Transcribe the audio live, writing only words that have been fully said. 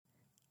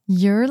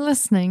You're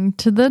listening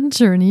to the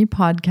Journey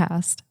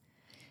podcast.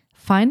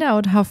 Find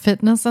out how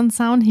fitness and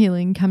sound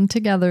healing come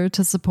together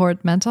to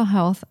support mental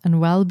health and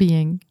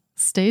well-being.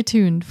 Stay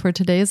tuned for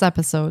today's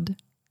episode.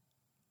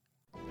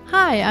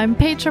 Hi, I'm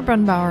Petra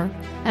Brunbauer,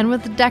 and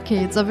with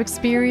decades of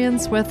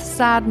experience with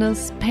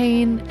sadness,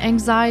 pain,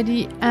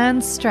 anxiety,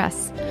 and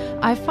stress,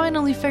 I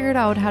finally figured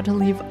out how to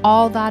leave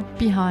all that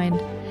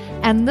behind.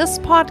 And this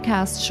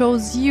podcast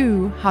shows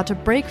you how to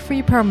break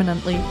free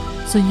permanently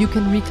so you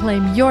can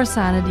reclaim your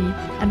sanity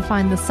and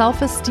find the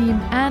self-esteem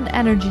and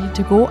energy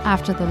to go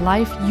after the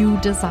life you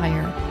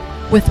desire.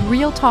 With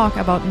real talk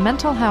about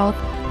mental health,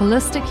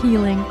 holistic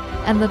healing,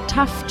 and the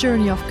tough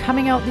journey of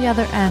coming out the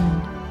other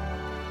end.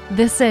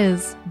 This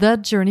is the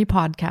Journey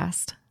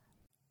Podcast.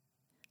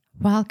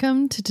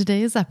 Welcome to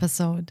today's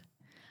episode.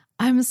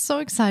 I'm so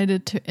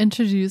excited to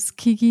introduce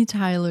Kiki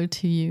Tyler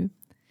to you.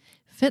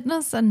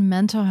 Fitness and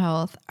mental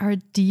health are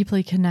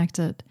deeply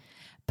connected,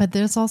 but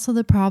there's also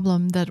the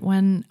problem that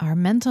when our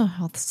mental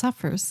health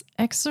suffers,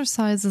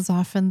 exercise is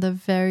often the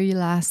very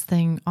last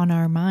thing on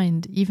our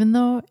mind, even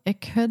though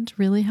it could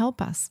really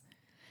help us.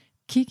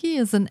 Kiki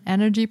is an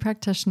energy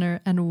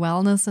practitioner and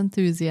wellness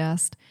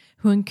enthusiast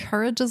who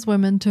encourages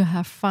women to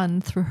have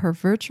fun through her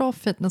virtual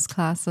fitness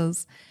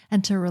classes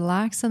and to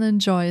relax and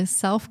enjoy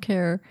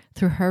self-care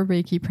through her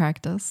Reiki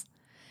practice.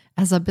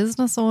 As a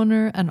business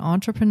owner and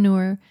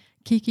entrepreneur,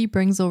 Kiki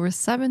brings over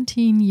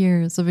 17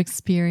 years of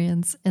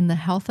experience in the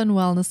health and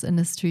wellness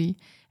industry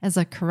as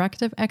a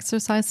corrective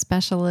exercise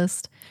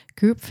specialist,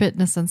 group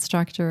fitness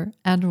instructor,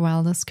 and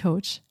wellness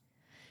coach.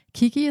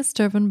 Kiki is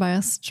driven by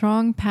a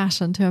strong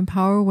passion to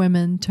empower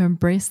women to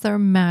embrace their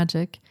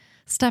magic,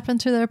 step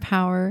into their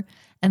power,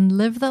 and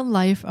live the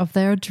life of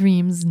their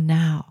dreams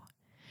now.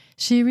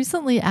 She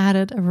recently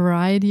added a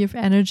variety of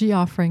energy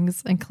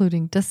offerings,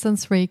 including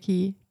distance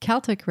Reiki,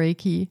 Celtic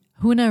Reiki,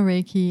 Huna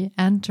Reiki,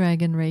 and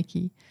Dragon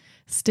Reiki.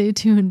 Stay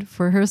tuned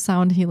for her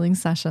sound healing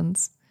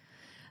sessions.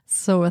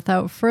 So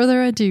without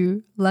further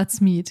ado, let's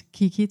meet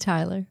Kiki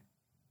Tyler.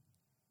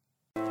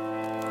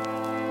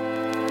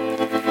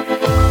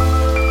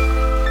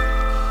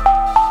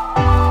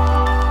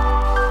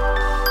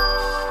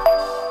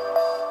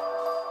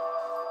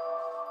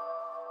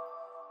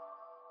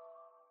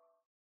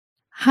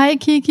 Hi,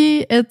 Kiki.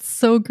 It's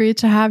so great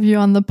to have you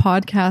on the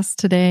podcast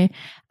today.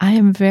 I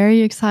am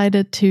very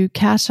excited to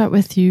catch up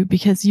with you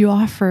because you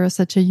offer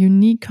such a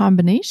unique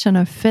combination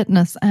of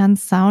fitness and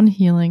sound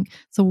healing.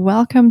 So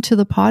welcome to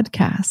the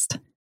podcast.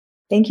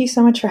 Thank you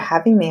so much for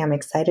having me. I'm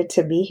excited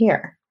to be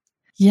here.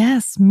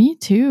 Yes, me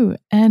too.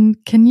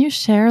 And can you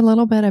share a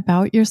little bit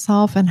about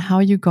yourself and how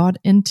you got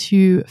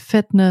into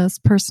fitness,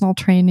 personal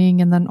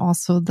training, and then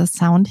also the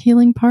sound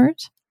healing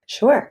part?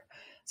 Sure.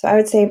 So I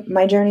would say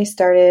my journey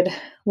started a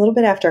little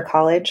bit after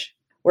college,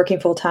 working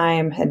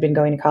full-time, had been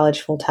going to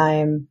college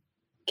full-time,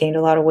 gained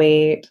a lot of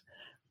weight,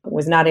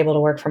 was not able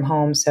to work from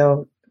home,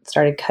 so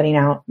started cutting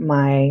out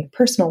my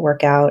personal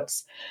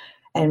workouts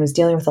and was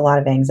dealing with a lot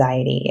of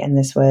anxiety. And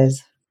this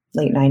was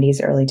late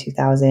 90s, early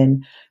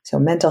 2000. So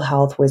mental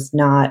health was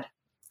not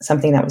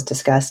something that was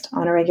discussed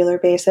on a regular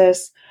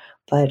basis,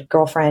 but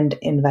girlfriend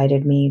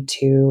invited me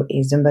to a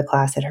Zumba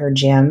class at her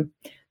gym,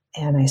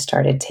 and I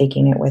started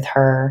taking it with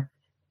her.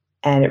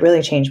 And it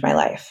really changed my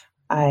life.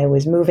 I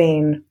was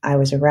moving, I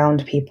was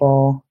around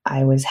people,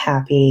 I was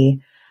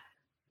happy,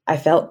 I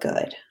felt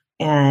good.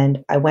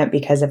 And I went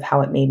because of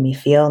how it made me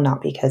feel,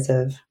 not because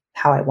of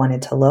how I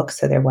wanted to look.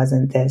 So there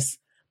wasn't this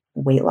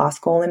weight loss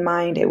goal in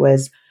mind. It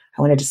was,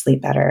 I wanted to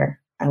sleep better.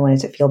 I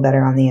wanted to feel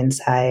better on the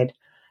inside.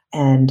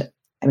 And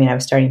I mean, I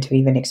was starting to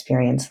even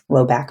experience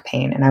low back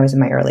pain, and I was in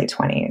my early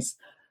 20s.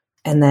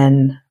 And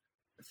then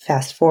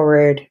fast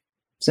forward,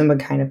 Zumba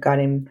kind of got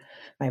in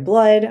my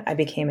blood. I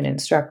became an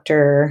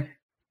instructor,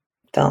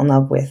 fell in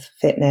love with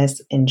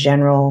fitness in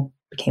general,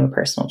 became a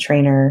personal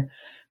trainer,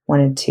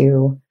 wanted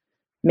to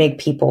make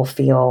people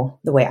feel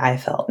the way I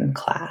felt in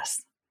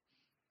class.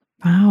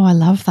 Wow, I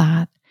love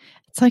that.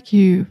 It's like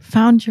you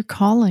found your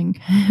calling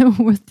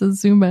with the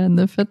Zumba and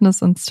the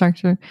fitness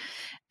instructor.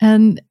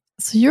 And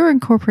so you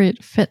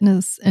incorporate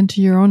fitness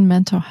into your own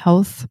mental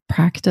health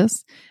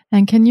practice.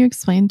 And can you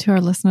explain to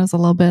our listeners a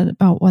little bit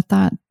about what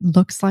that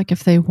looks like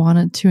if they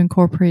wanted to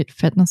incorporate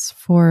fitness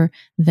for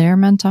their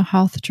mental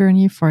health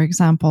journey? For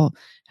example,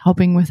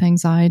 helping with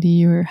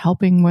anxiety or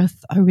helping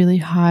with a really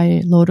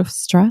high load of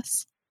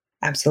stress?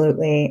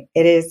 Absolutely.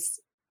 It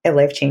is a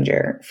life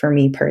changer for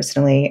me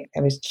personally.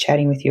 I was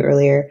chatting with you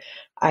earlier.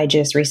 I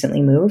just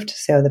recently moved.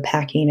 So the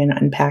packing and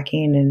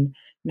unpacking and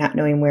not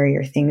knowing where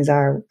your things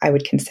are, I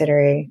would consider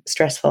a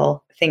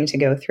stressful thing to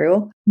go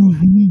through.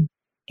 Mm-hmm.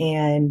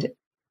 And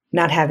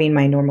not having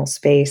my normal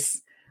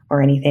space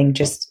or anything,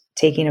 just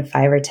taking a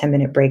 5 or 10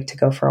 minute break to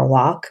go for a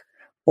walk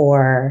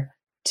or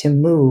to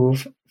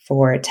move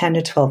for 10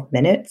 to 12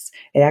 minutes,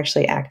 it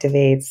actually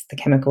activates the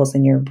chemicals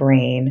in your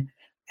brain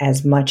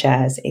as much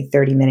as a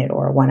 30-minute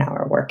or a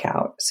 1-hour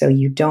workout. So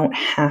you don't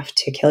have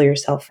to kill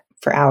yourself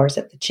for hours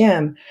at the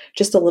gym.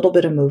 Just a little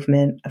bit of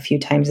movement a few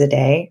times a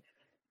day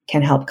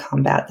can help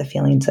combat the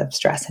feelings of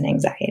stress and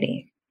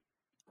anxiety.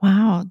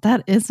 Wow,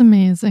 that is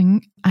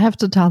amazing. I have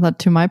to tell that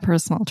to my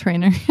personal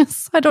trainer.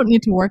 So I don't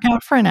need to work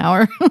out for an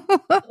hour.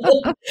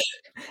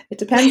 It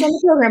depends on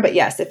the program, but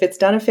yes, if it's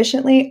done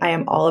efficiently, I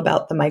am all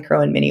about the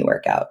micro and mini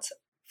workouts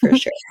for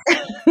sure.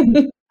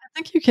 I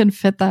think you can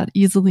fit that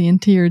easily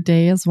into your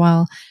day as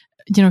well.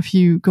 If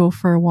you go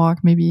for a walk,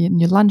 maybe in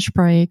your lunch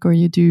break, or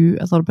you do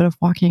a little bit of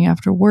walking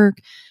after work,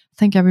 I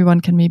think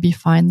everyone can maybe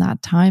find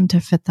that time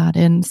to fit that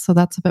in. So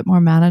that's a bit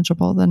more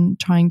manageable than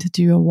trying to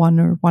do a 1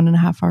 or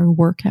 1.5 hour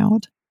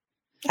workout.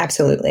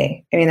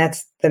 Absolutely. I mean,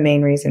 that's the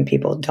main reason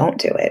people don't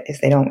do it is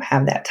they don't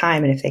have that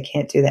time. And if they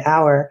can't do the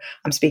hour,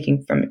 I'm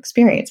speaking from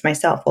experience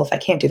myself. Well, if I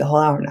can't do the whole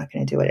hour, I'm not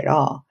going to do it at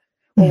all.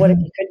 Well, what if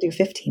you could do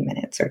 15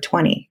 minutes or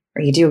 20,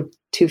 or you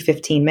do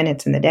 15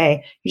 minutes in the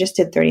day? You just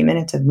did 30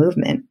 minutes of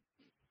movement.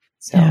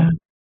 So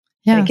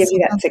it gives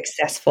you that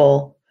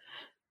successful,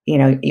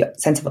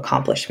 sense of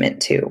accomplishment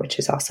too, which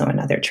is also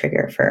another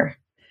trigger for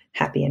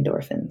happy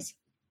endorphins.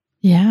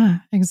 Yeah,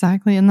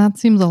 exactly. And that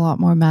seems a lot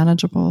more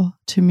manageable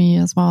to me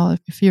as well.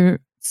 If you're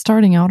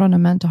starting out on a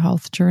mental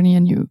health journey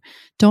and you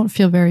don't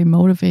feel very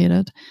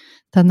motivated,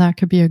 then that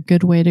could be a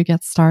good way to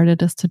get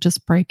started, is to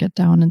just break it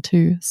down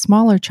into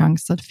smaller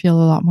chunks that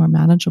feel a lot more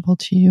manageable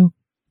to you.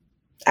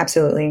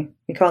 Absolutely.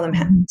 We call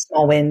them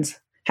small wins.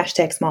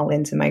 Hashtag small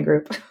wins in my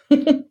group.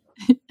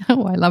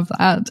 Oh, I love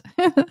that.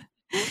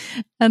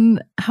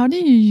 And how do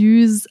you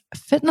use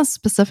fitness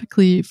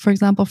specifically, for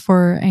example,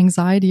 for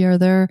anxiety? Are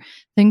there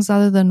things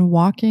other than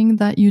walking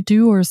that you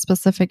do, or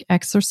specific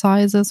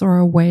exercises, or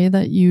a way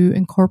that you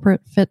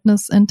incorporate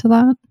fitness into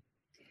that?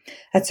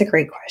 That's a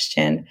great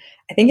question.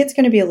 I think it's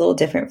going to be a little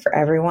different for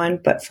everyone,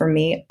 but for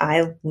me,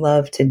 I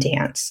love to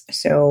dance.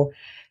 So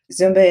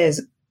Zumba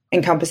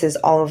encompasses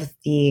all of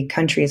the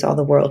countries, all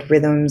the world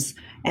rhythms,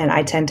 and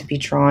I tend to be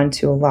drawn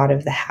to a lot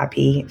of the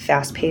happy,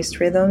 fast-paced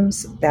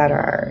rhythms that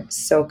are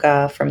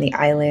soca from the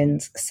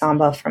islands,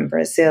 samba from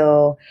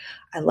Brazil.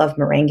 I love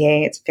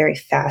merengue. It's very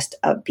fast,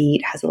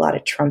 upbeat, has a lot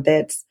of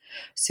trumpets.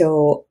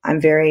 So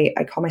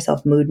I call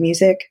myself mood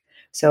music.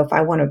 So if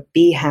I want to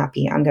be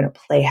happy, I'm going to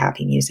play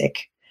happy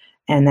music,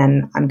 and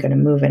then I'm going to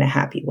move in a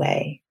happy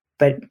way.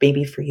 But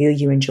maybe for you,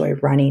 you enjoy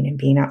running and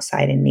being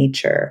outside in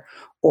nature,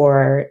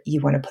 or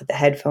you want to put the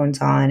headphones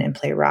on and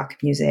play rock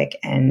music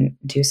and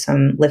do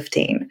some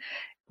lifting.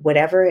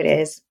 Whatever it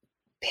is,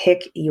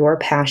 pick your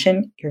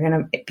passion. You're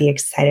going to be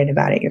excited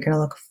about it. You're going to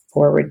look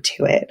forward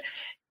to it.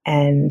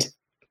 And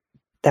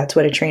that's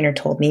what a trainer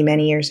told me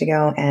many years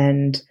ago.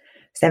 And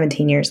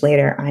 17 years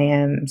later, I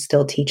am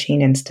still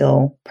teaching and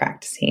still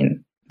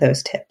practicing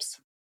those tips.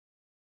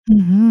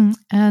 Mm-hmm.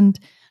 And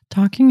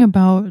talking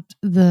about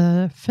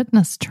the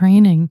fitness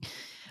training,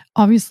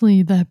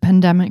 obviously the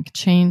pandemic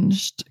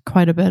changed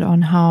quite a bit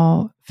on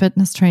how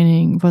fitness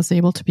training was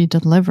able to be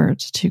delivered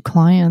to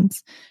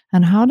clients.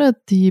 And how did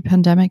the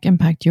pandemic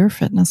impact your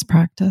fitness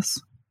practice?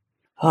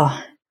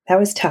 Oh, that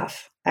was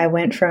tough. I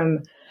went from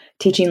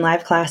teaching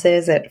live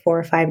classes at 4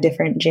 or 5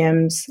 different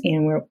gyms.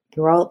 We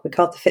call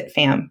it the Fit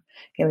Fam.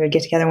 We would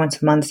get together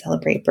once a month,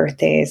 celebrate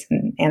birthdays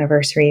and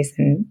anniversaries,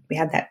 and we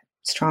had that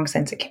strong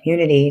sense of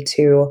community,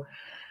 to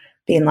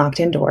being locked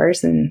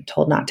indoors and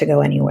told not to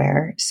go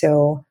anywhere.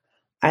 So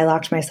I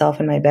locked myself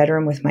in my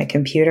bedroom with my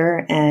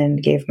computer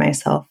and gave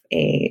myself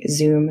a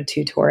Zoom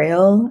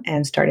tutorial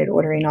and started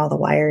ordering all the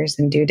wires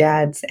and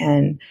doodads.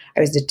 And I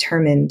was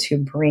determined to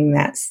bring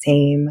that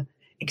same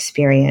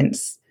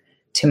experience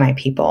to my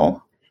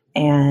people,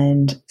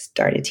 and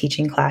started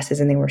teaching classes.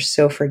 And they were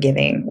so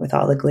forgiving with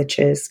all the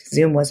glitches.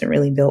 Zoom wasn't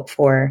really built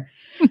for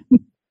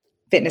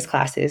fitness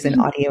classes and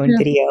audio and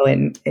video.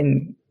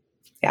 And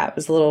yeah, it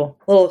was a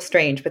little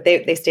strange, but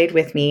they stayed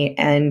with me.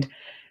 And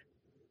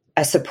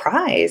a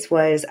surprise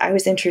was I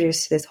was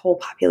introduced to this whole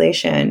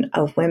population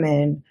of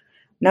women,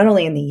 not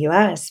only in the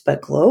US,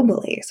 but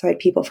globally. So I had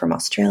people from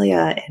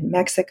Australia and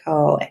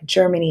Mexico and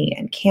Germany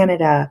and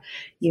Canada,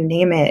 you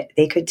name it.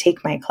 They could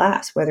take my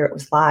class, whether it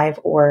was live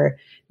or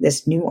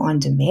this new on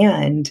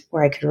demand,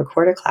 where I could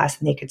record a class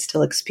and they could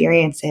still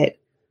experience it,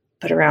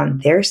 but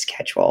around their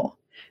schedule.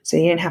 So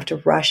you didn't have to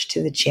rush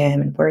to the gym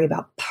and worry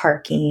about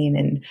parking.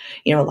 And,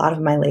 a lot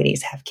of my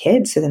ladies have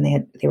kids. So then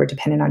they were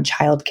dependent on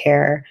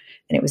childcare,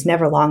 and it was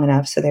never long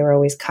enough. So they were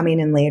always coming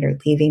in late or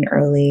leaving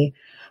early.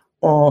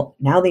 Well,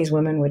 now these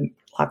women would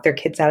lock their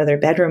kids out of their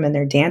bedroom and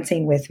they're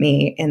dancing with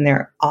me in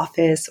their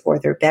office or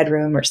their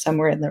bedroom or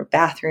somewhere in their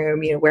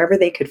bathroom, wherever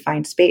they could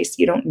find space.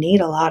 You don't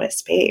need a lot of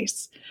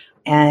space.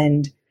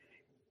 And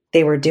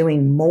they were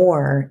doing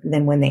more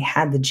than when they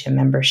had the gym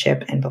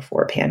membership and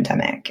before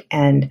pandemic.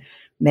 And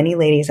many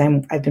ladies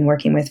I've been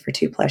working with for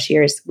 2+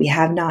 years, we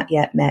have not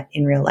yet met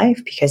in real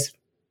life because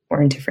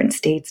we're in different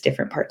states,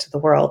 different parts of the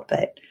world,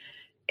 but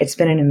it's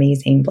been an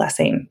amazing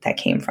blessing that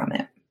came from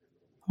it.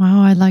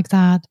 Wow, I like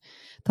that.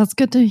 That's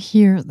good to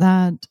hear,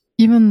 that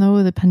even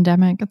though the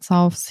pandemic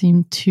itself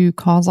seemed to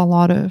cause a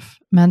lot of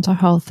mental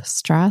health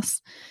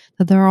stress,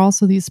 that there are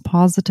also these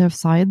positive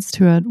sides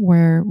to it,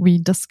 where we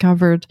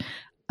discovered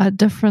a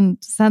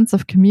different sense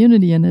of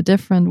community and a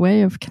different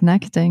way of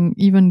connecting,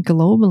 even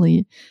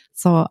globally.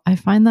 So I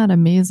find that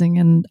amazing.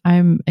 And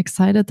I'm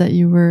excited that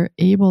you were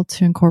able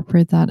to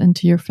incorporate that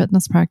into your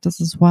fitness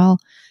practice as well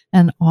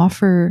and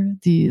offer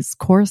these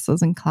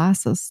courses and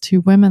classes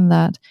to women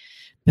that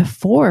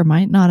before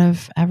might not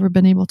have ever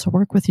been able to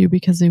work with you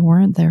because they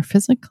weren't there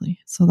physically.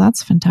 So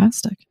that's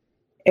fantastic.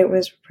 It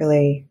was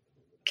really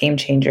game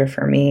changer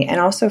for me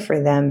and also for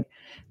them.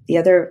 The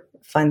other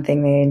fun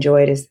thing they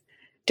enjoyed is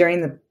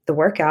during the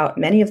workout,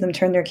 many of them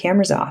turned their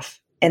cameras off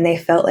and they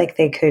felt like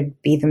they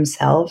could be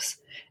themselves.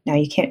 Now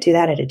you can't do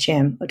that at a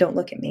gym. Oh, don't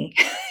look at me,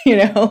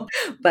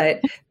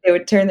 but they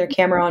would turn their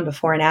camera on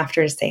before and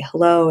after to say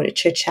hello, to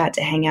chit chat,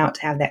 to hang out,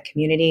 to have that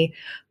community.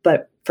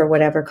 But for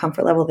whatever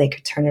comfort level, they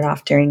could turn it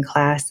off during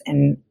class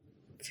and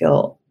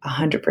feel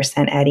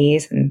 100% at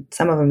ease. And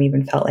some of them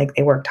even felt like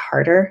they worked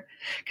harder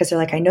because they're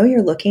like, I know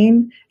you're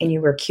looking and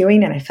you were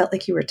cueing and I felt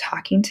like you were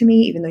talking to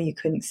me even though you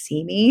couldn't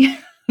see me.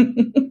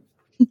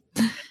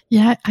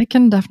 Yeah, I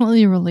can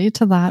definitely relate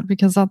to that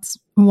because that's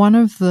one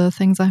of the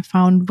things I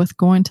found with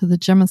going to the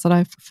gym is that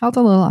I felt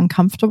a little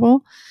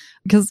uncomfortable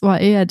because, well,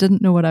 I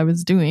didn't know what I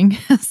was doing.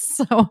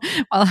 So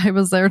while I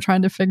was there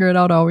trying to figure it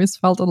out, I always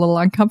felt a little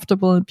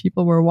uncomfortable and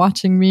people were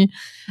watching me.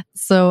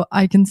 So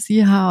I can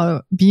see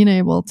how being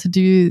able to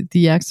do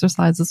the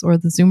exercises or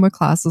the Zumba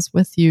classes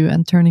with you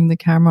and turning the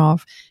camera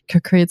off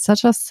could create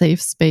such a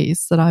safe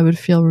space that I would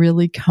feel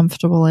really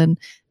comfortable in.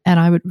 And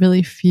I would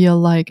really feel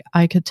like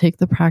I could take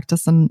the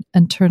practice and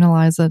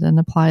internalize it and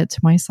apply it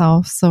to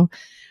myself. So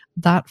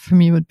that for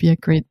me would be a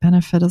great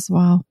benefit as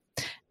well.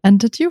 And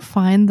did you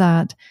find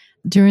that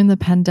during the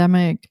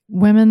pandemic,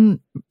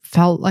 women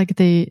felt like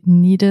they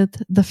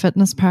needed the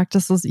fitness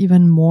practices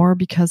even more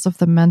because of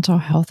the mental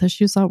health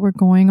issues that were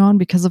going on,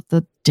 because of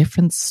the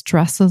different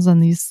stresses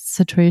and these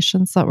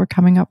situations that were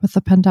coming up with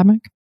the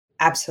pandemic?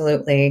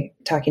 Absolutely.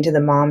 Talking to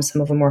the moms,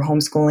 some of them were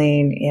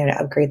homeschooling. They had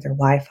to upgrade their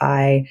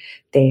Wi-Fi.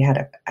 They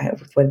had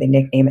what they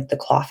nickname it, the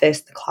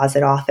cloffice, the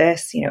closet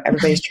office.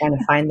 Everybody's trying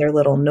to find their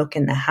little nook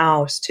in the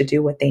house to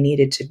do what they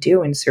needed to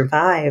do and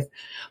survive.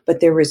 But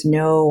there was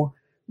no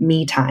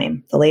me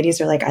time. The ladies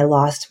are like, I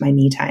lost my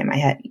me time. I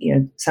had,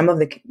 some of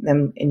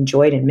them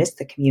enjoyed and missed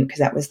the commute because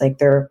that was like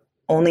their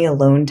only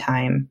alone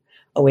time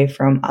away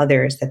from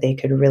others that they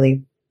could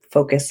really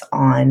focus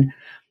on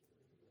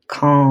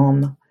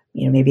calm.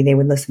 Maybe they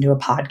would listen to a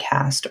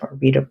podcast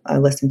or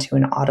listen to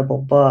an audible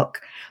book.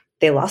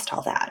 They lost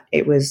all that.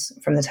 It was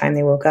from the time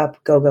they woke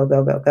up, go, go,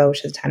 go, go, go,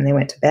 to the time they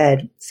went to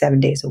bed, 7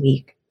 days a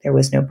week. There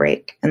was no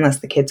break unless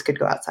the kids could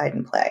go outside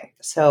and play.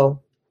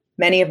 So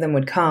many of them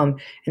would come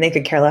and they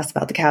could care less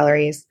about the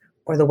calories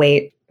or the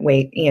weight,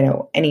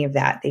 any of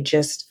that. They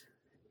just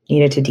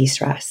needed to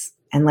de-stress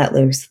and let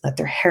loose, let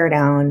their hair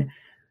down,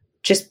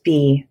 just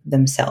be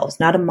themselves,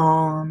 not a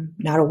mom,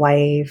 not a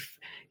wife,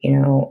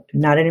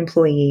 not an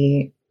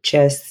employee,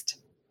 just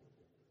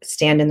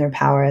stand in their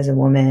power as a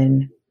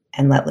woman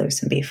and let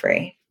loose and be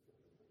free.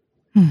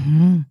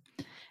 Mm-hmm.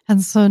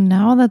 And so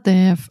now that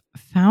they have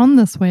found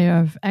this way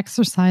of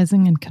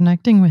exercising and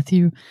connecting with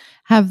you,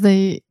 have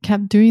they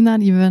kept doing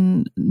that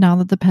even now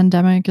that the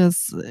pandemic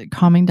is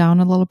calming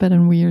down a little bit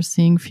and we are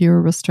seeing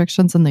fewer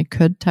restrictions and they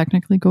could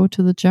technically go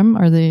to the gym?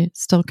 Are they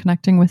still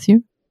connecting with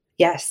you?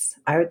 Yes,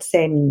 I would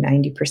say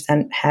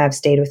 90% have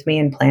stayed with me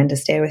and plan to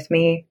stay with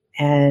me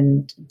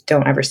and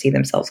don't ever see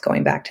themselves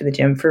going back to the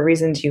gym for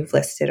reasons you've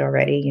listed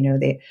already.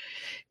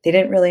 They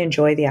didn't really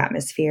enjoy the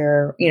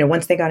atmosphere.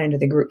 Once they got into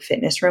the group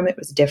fitness room, it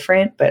was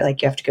different, but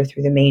like you have to go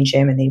through the main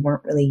gym and they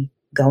weren't really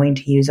going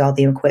to use all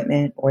the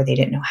equipment or they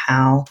didn't know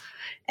how.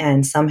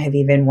 And some have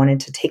even wanted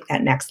to take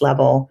that next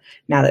level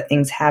now that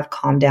things have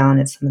calmed down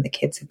and some of the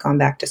kids have gone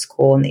back to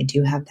school and they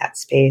do have that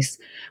space.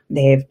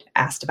 They've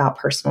asked about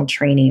personal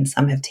training.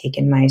 Some have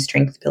taken my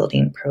strength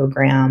building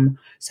program.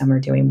 Some are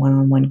doing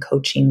one-on-one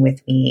coaching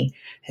with me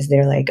as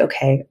they're like,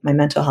 okay, my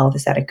mental health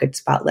is at a good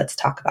spot. Let's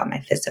talk about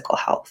my physical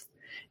health.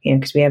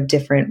 Because we have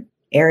different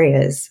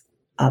areas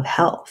of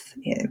health,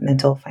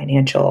 mental,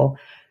 financial,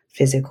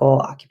 physical,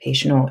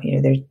 occupational,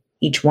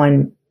 each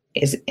one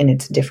is in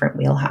its different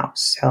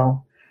wheelhouse.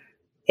 So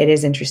it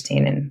is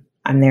interesting and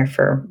I'm there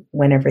for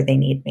whenever they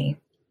need me.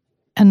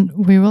 And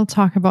we will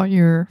talk about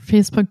your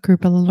Facebook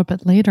group a little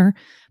bit later,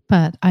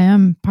 but I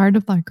am part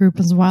of that group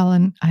as well.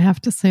 And I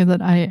have to say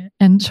that I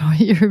enjoy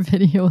your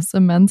videos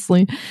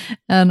immensely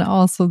and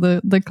also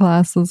the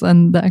classes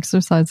and the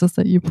exercises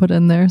that you put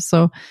in there.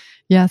 So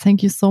yeah,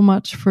 thank you so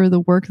much for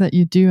the work that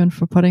you do and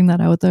for putting that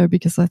out there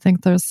because I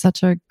think there's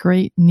such a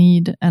great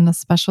need, and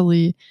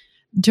especially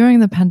during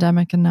the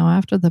pandemic and now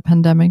after the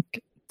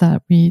pandemic,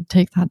 that we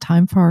take that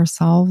time for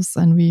ourselves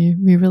and we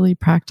really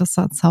practice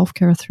that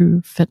self-care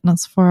through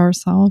fitness for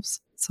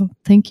ourselves. So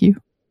thank you.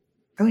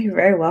 Oh, you're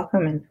very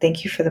welcome. And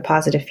thank you for the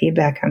positive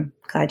feedback. I'm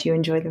glad you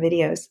enjoy the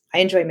videos. I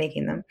enjoy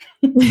making them.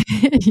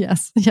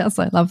 Yes,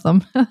 I love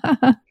them.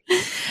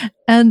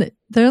 And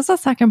there's a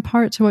second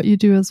part to what you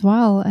do as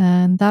well,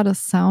 and that is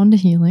sound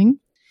healing.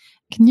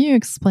 Can you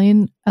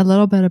explain a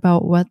little bit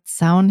about what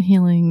sound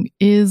healing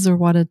is or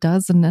what it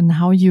does and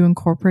how you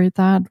incorporate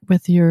that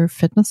with your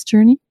fitness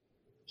journey?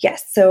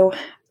 Yes. So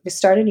I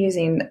started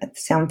using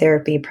sound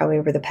therapy probably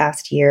over the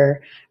past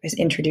year. I was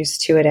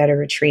introduced to it at a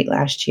retreat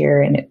last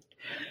year, and it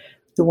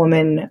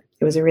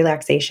was a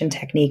relaxation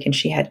technique, and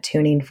she had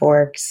tuning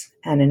forks,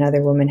 and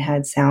another woman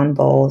had sound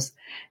bowls.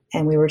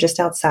 And we were just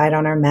outside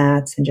on our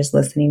mats and just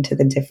listening to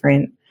the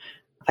different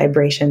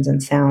vibrations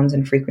and sounds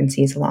and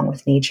frequencies along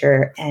with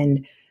nature.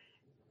 And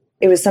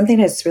it was something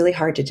that's really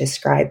hard to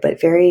describe,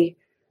 but very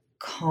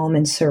calm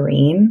and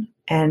serene.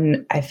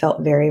 And I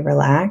felt very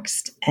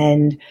relaxed.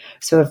 And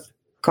so I've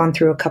gone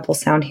through a couple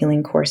sound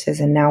healing courses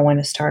and now want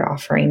to start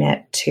offering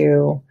it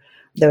to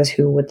those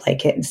who would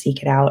like it and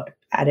seek it out.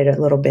 Added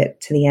a little bit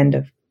to the end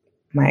of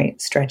my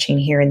stretching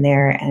here and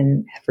there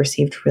and have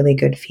received really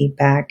good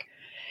feedback.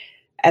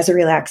 As a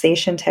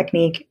relaxation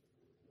technique,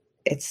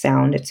 it's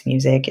sound, it's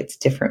music, it's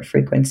different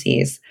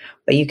frequencies,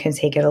 but you can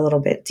take it a little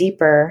bit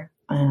deeper,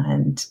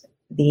 and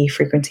the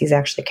frequencies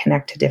actually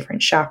connect to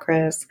different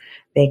chakras.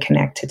 They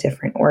connect to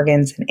different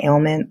organs and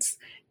ailments.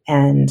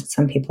 And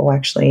some people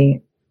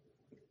actually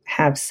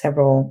have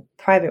several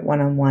private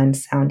one-on-one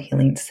sound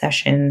healing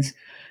sessions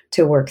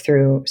to work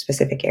through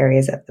specific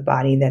areas of the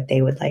body that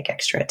they would like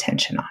extra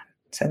attention on.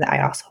 So that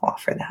I also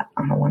offer that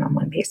on a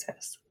one-on-one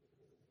basis.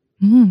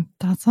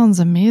 That sounds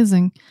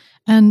amazing.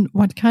 And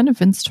what kind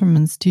of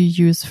instruments do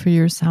you use for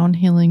your sound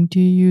healing?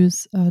 Do you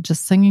use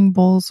just singing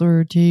bowls,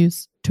 or do you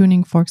use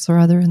tuning forks or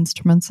other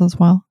instruments as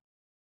well?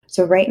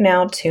 So right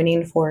now,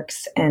 tuning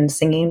forks and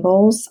singing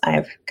bowls.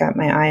 I've got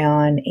my eye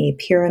on a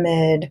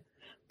pyramid,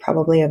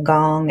 probably a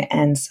gong,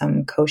 and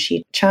some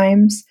koshi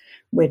chimes,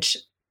 which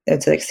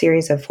it's a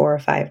series of 4 or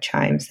 5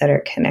 chimes that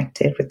are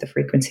connected with the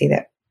frequency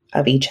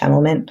of each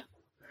element.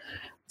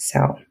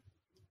 So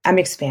I'm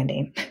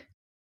expanding.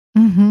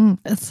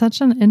 It's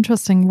such an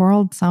interesting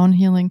world, sound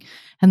healing.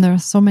 And there are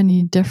so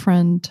many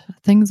different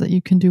things that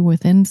you can do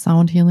within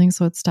sound healing.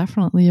 So it's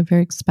definitely a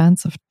very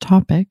expansive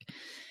topic.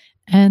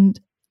 And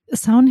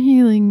sound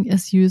healing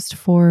is used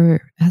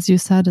for, as you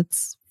said,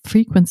 it's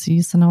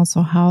frequencies and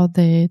also how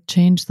they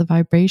change the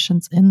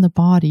vibrations in the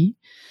body.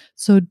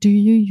 So do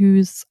you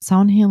use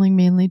sound healing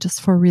mainly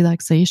just for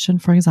relaxation,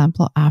 for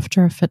example,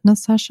 after a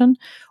fitness session?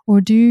 Or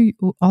do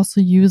you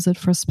also use it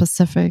for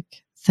specific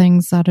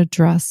things that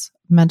address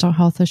mental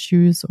health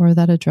issues or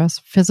that address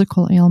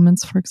physical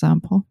ailments, for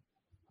example?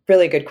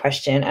 Really good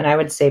question. And I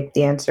would say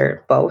the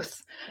answer,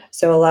 both.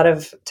 So a lot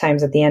of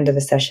times at the end of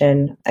a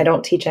session, I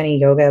don't teach any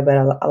yoga, but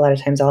a lot of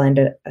times I'll end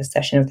a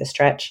session with a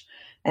stretch,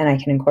 and I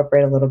can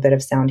incorporate a little bit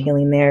of sound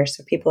healing there.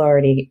 So people are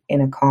already in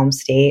a calm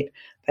state,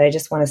 but I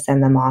just want to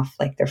send them off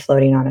like they're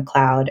floating on a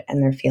cloud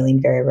and they're feeling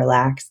very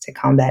relaxed to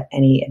combat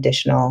any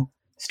additional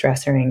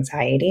stress or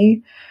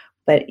anxiety.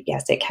 But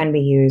yes, it can be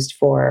used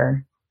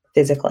for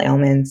physical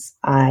ailments.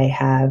 I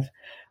have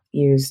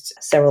used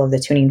several of the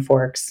tuning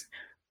forks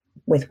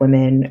with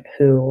women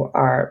who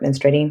are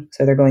menstruating.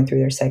 So they're going through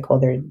their cycle,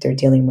 they're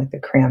dealing with the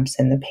cramps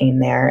and the pain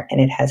there,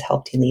 and it has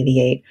helped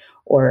alleviate,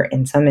 or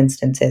in some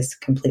instances,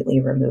 completely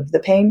remove the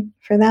pain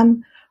for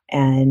them.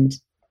 And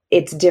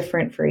it's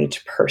different for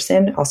each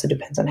person. Also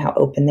depends on how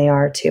open they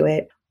are to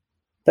it.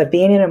 But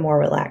being in a more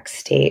relaxed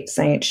state,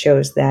 science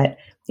shows that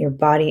your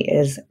body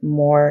is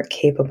more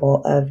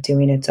capable of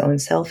doing its own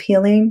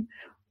self-healing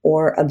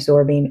or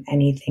absorbing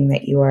anything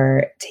that you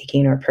are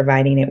taking or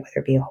providing it, whether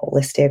it be a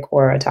holistic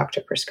or a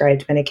doctor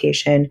prescribed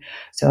medication.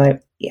 So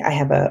I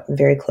have a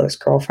very close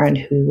girlfriend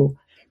who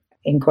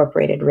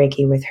incorporated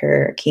Reiki with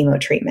her chemo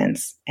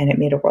treatments, and it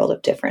made a world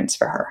of difference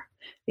for her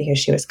because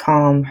she was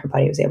calm, her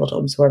body was able to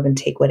absorb and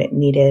take what it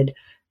needed.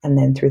 And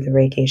then through the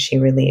Reiki, she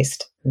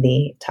released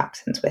the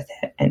toxins with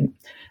it and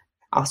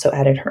also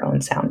added her own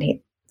sound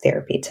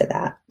therapy to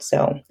that.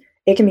 So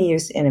it can be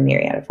used in a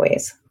myriad of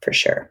ways for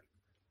sure.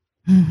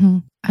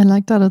 I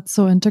like that it's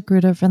so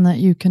integrative and that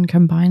you can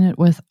combine it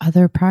with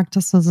other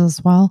practices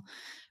as well.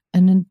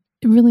 And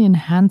it really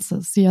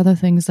enhances the other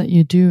things that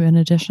you do in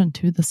addition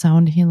to the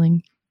sound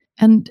healing.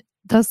 And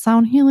does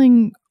sound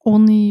healing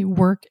only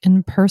work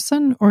in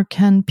person, or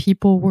can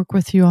people work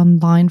with you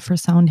online for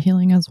sound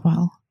healing as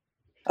well?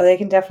 Oh, they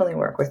can definitely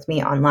work with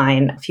me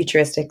online.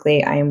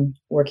 Futuristically, I'm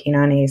working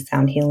on a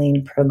sound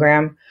healing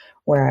program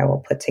where I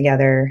will put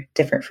together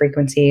different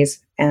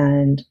frequencies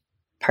and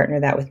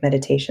partner that with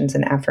meditations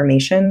and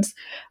affirmations.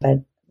 But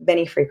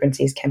many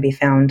frequencies can be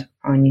found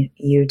on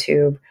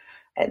YouTube.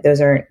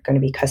 Those aren't going to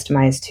be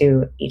customized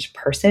to each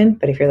person,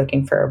 but if you're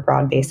looking for a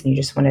broad base and you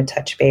just want to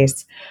touch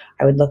base,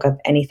 I would look up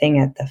anything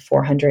at the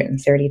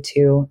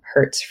 432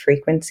 hertz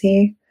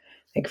frequency.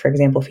 Like, for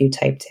example, if you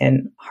typed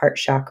in heart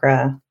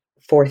chakra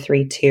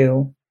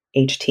 432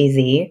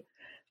 HTZ,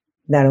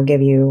 that'll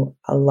give you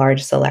a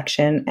large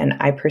selection. And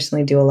I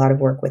personally do a lot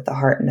of work with the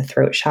heart and the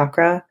throat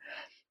chakra.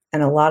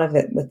 And a lot of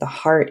it with the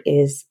heart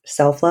is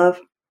self-love.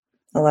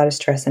 A lot of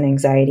stress and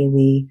anxiety,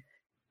 we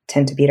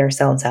tend to beat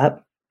ourselves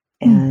up.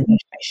 And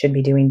I should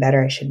be doing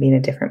better. I should be in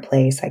a different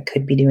place. I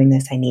could be doing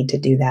this. I need to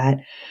do that.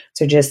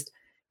 So just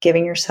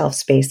giving yourself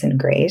space and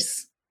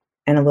grace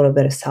and a little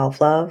bit of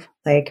self-love,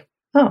 like,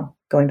 oh,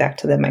 going back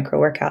to the micro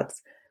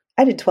workouts.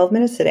 I did 12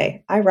 minutes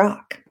today. I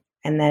rock.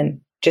 And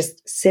then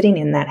just sitting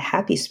in that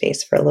happy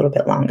space for a little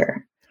bit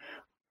longer.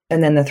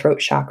 And then the throat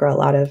chakra, a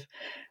lot of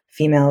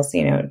females,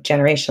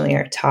 generationally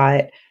are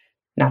taught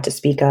not to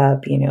speak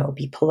up,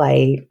 be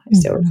polite.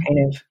 So we're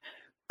kind of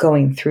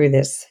going through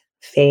this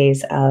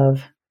phase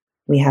of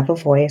we have a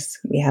voice,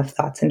 we have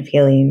thoughts and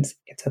feelings.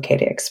 It's okay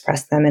to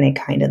express them in a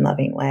kind and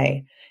loving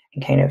way,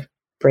 and kind of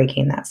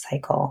breaking that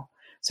cycle.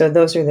 So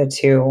those are the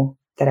two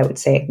that I would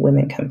say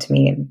women come to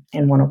me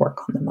and want to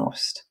work on the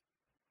most.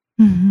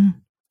 Mm-hmm.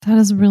 That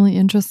is really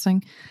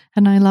interesting.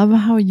 And I love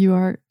how you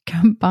are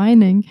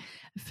combining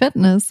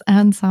fitness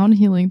and sound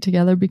healing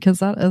together, because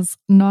that is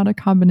not a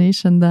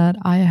combination that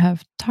I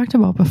have talked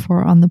about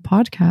before on the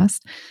podcast.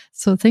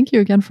 So thank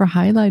you again for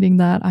highlighting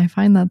that. I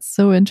find that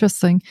so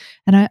interesting.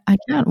 And I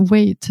can't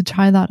wait to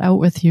try that out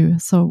with you.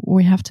 So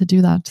we have to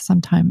do that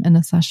sometime in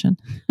a session.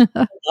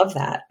 I love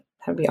that.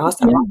 That'd be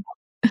awesome.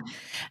 Yeah.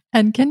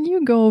 And can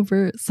you go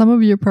over some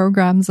of your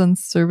programs and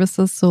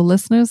services so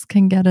listeners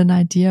can get an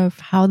idea of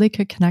how they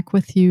could connect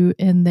with you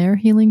in their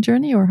healing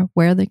journey, or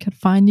where they could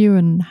find you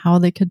and how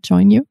they could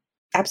join you?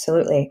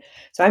 Absolutely.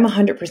 So I'm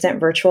 100%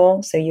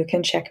 virtual, so you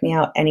can check me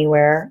out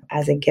anywhere.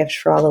 As a gift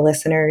for all the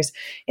listeners,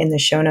 in the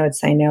show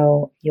notes, I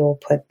know you'll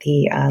put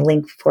the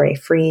link for a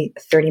free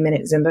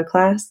 30-minute Zumba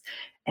class,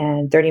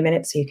 and 30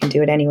 minutes, so you can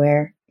do it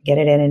anywhere, get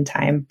it in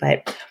time.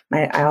 But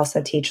I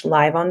also teach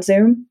live on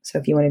Zoom. So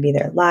if you want to be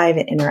there live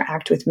and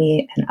interact with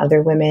me and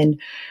other women,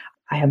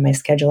 I have my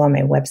schedule on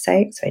my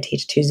website. So I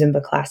teach 2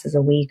 Zumba classes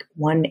a week.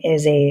 One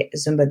is a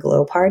Zumba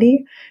glow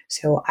party.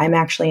 So I'm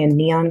actually in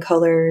neon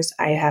colors.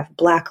 I have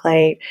black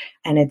light,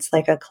 and it's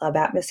like a club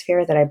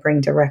atmosphere that I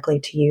bring directly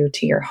to you,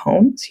 to your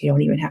home. So you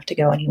don't even have to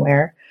go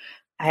anywhere.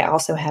 I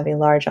also have a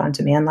large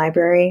on-demand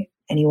library,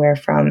 anywhere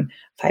from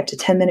 5 to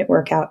 10-minute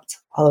workouts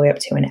all the way up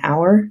to an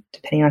hour,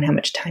 depending on how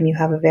much time you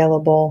have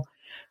available.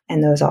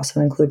 And those also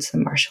include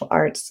some martial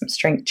arts, some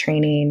strength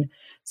training,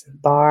 some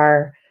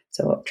bar.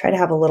 So try to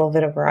have a little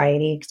bit of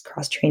variety, because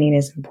cross-training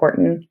is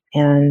important.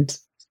 And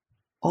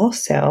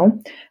also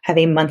have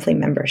a monthly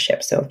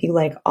membership. So if you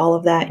like all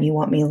of that and you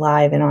want me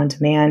live and on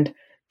demand,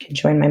 you can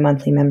join my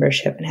monthly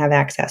membership and have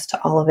access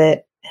to all of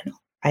it. And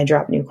I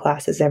drop new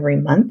classes every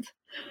month.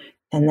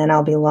 And then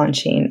I'll be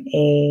launching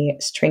a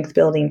strength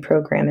building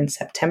program in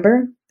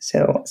September.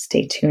 So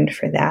stay tuned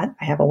for that.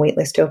 I have a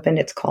waitlist open.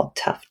 It's called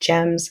Tough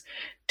Gems,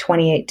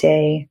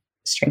 28-day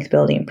strength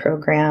building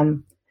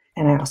program.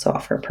 And I also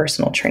offer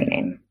personal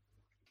training.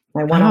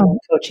 My one-on-one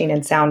coaching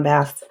and sound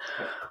baths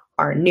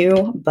are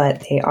new,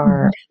 but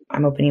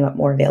I'm opening up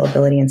more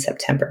availability in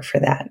September for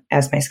that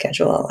as my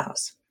schedule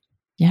allows.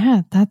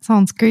 Yeah, that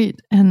sounds great.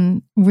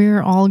 And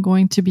we're all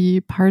going to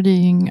be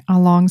partying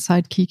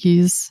alongside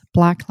Kiki's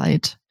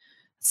Blacklight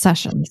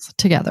sessions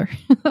together.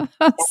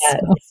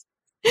 Yes.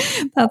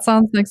 That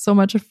sounds like so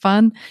much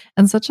fun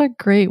and such a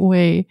great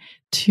way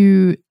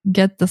to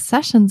get the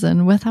sessions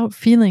in without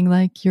feeling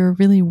like you're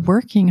really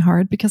working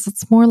hard, because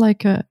it's more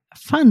like a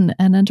fun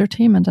and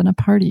entertainment and a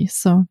party.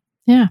 So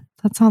yeah,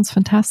 that sounds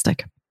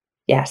fantastic.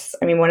 Yes.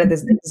 I mean, one of the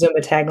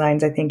Zumba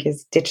taglines, I think,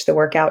 is ditch the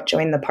workout,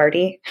 join the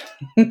party.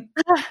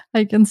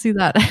 I can see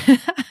that.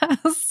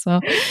 So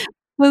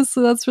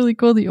that's really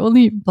cool. The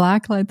only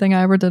blacklight thing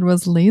I ever did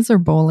was laser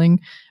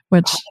bowling,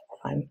 which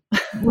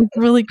was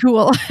really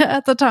cool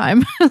at the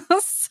time.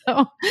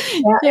 So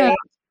yeah. I mean,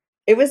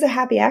 it was a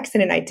happy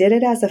accident. I did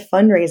it as a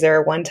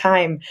fundraiser one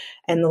time,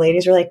 and the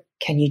ladies were like,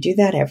 can you do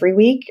that every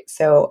week?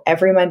 So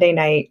every Monday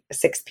night,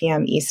 6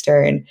 p.m.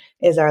 Eastern,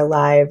 is our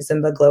live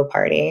Zumba glow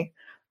party,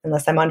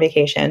 unless I'm on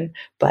vacation,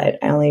 but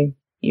I only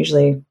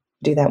usually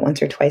do that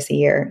once or twice a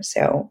year.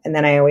 So, and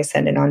then I always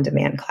send an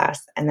on-demand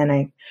class, and then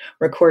I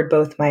record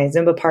both my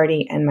Zumba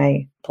party and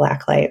my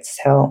black lights,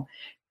 so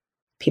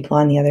people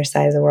on the other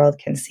side of the world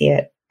can see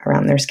it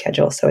around their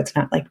schedule. So it's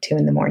not like 2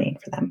 a.m.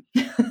 for them.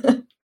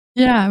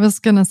 Yeah, I was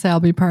going to say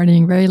I'll be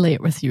partying very late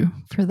with you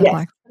for the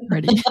black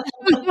party.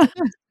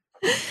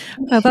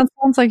 But that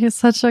sounds like it's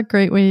such a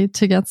great way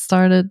to get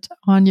started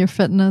on your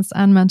fitness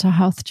and mental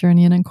health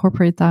journey, and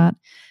incorporate that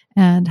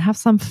and have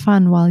some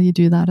fun while you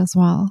do that as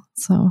well.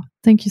 So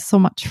thank you so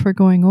much for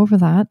going over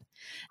that.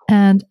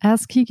 And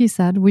as Kiki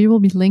said, we will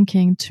be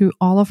linking to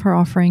all of her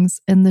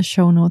offerings in the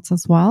show notes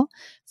as well.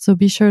 So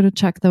be sure to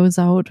check those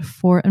out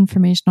for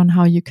information on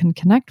how you can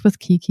connect with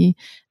Kiki,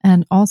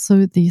 and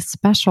also the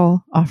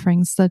special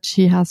offerings that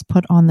she has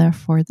put on there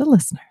for the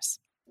listeners.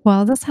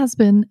 Well, this has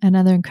been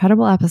another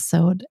incredible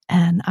episode,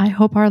 and I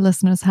hope our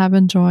listeners have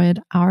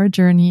enjoyed our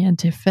journey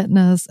into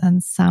fitness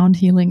and sound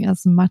healing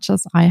as much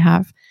as I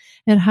have.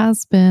 It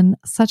has been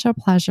such a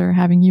pleasure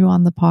having you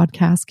on the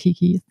podcast,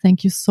 Kiki.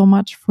 Thank you so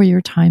much for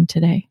your time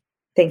today.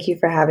 Thank you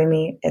for having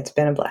me. It's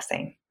been a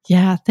blessing.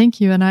 Yeah, thank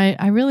you. And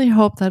I really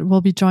hope that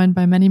we'll be joined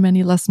by many,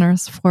 many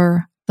listeners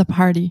for the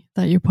party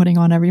that you're putting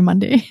on every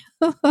Monday.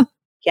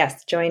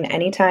 Yes, join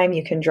anytime.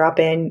 You can drop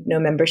in, no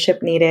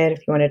membership needed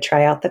if you want to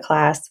try out the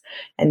class,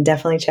 and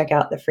definitely check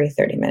out the free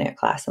 30-minute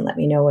class and let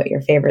me know what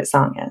your favorite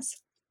song is.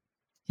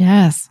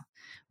 Yes.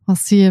 We'll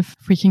see if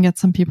we can get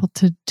some people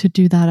to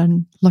do that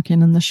and look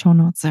in the show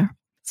notes there.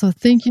 So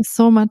thank you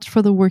so much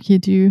for the work you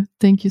do.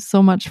 Thank you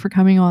so much for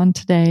coming on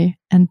today,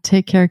 and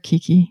take care,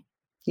 Kiki.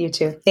 You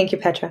too. Thank you,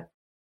 Petra.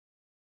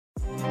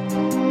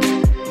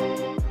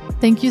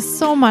 Thank you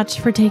so much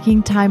for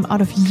taking time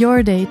out of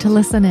your day to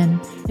listen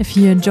in. If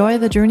you enjoy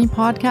the Journey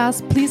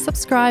podcast, please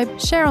subscribe,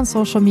 share on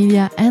social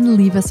media, and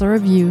leave us a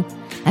review.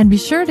 And be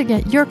sure to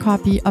get your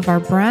copy of our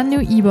brand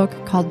new ebook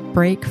called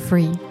Break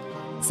Free.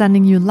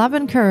 Sending you love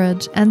and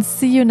courage, and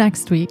see you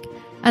next week.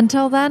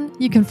 Until then,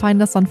 you can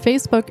find us on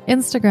Facebook,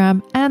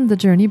 Instagram, and the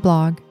Journey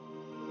blog.